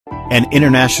An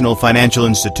international financial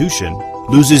institution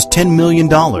loses $10 million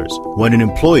when an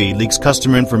employee leaks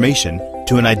customer information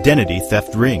to an identity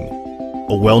theft ring.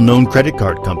 A well-known credit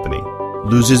card company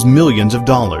loses millions of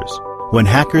dollars when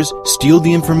hackers steal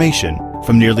the information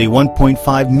from nearly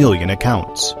 1.5 million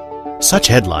accounts. Such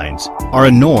headlines are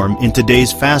a norm in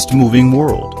today's fast-moving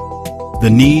world. The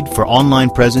need for online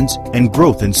presence and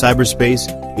growth in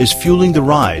cyberspace is fueling the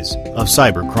rise of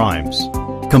cyber crimes.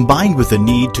 Combined with the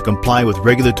need to comply with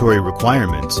regulatory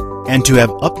requirements and to have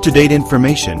up-to-date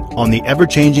information on the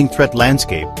ever-changing threat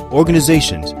landscape,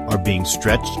 organizations are being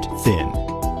stretched thin.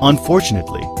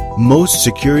 Unfortunately, most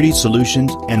security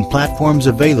solutions and platforms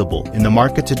available in the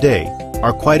market today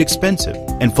are quite expensive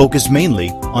and focus mainly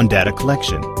on data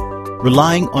collection,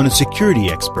 relying on a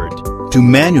security expert to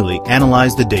manually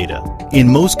analyze the data. In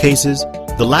most cases,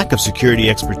 the lack of security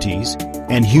expertise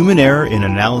and human error in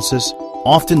analysis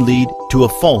often lead to a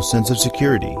false sense of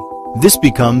security. This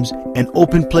becomes an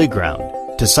open playground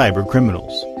to cyber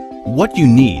criminals. What you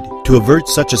need to avert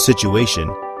such a situation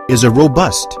is a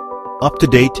robust,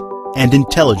 up-to-date, and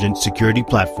intelligent security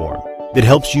platform that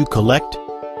helps you collect,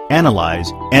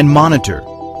 analyze, and monitor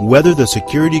whether the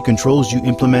security controls you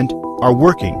implement are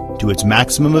working to its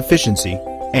maximum efficiency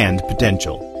and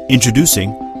potential.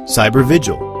 Introducing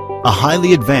CyberVigil, a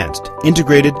highly advanced,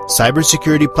 integrated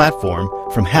cybersecurity platform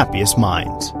from Happiest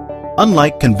Minds.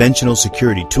 Unlike conventional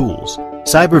security tools,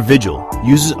 CyberVigil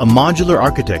uses a modular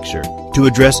architecture to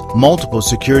address multiple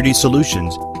security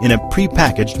solutions in a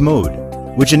prepackaged mode,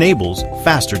 which enables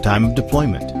faster time of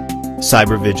deployment.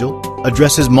 CyberVigil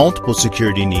addresses multiple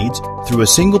security needs through a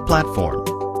single platform.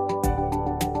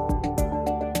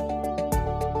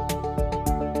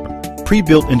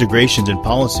 Pre-built integrations and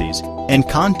policies and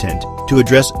content to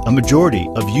address a majority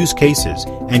of use cases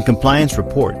and compliance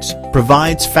reports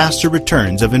provides faster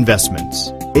returns of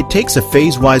investments. It takes a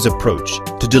phase-wise approach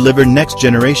to deliver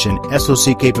next-generation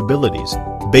SOC capabilities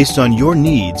based on your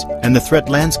needs and the threat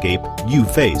landscape you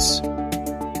face.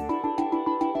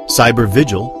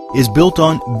 CyberVigil is built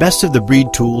on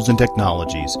best-of-the-breed tools and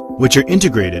technologies, which are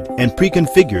integrated and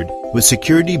pre-configured with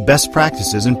security best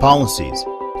practices and policies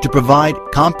to provide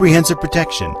comprehensive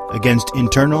protection against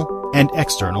internal and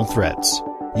external threats.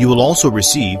 You will also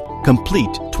receive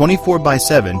complete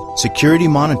 24/7 security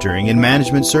monitoring and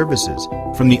management services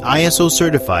from the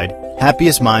ISO-certified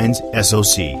Happiest Minds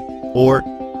SOC, or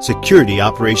Security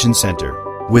Operations Center.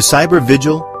 With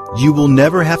CyberVigil, you will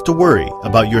never have to worry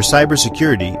about your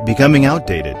cybersecurity becoming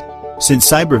outdated, since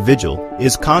CyberVigil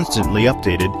is constantly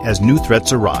updated as new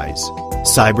threats arise.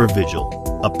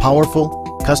 CyberVigil, a powerful,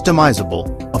 customizable,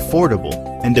 affordable,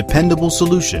 and dependable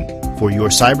solution for your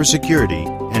cybersecurity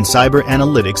and cyber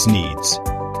analytics needs.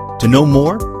 To know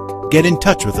more, get in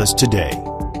touch with us today.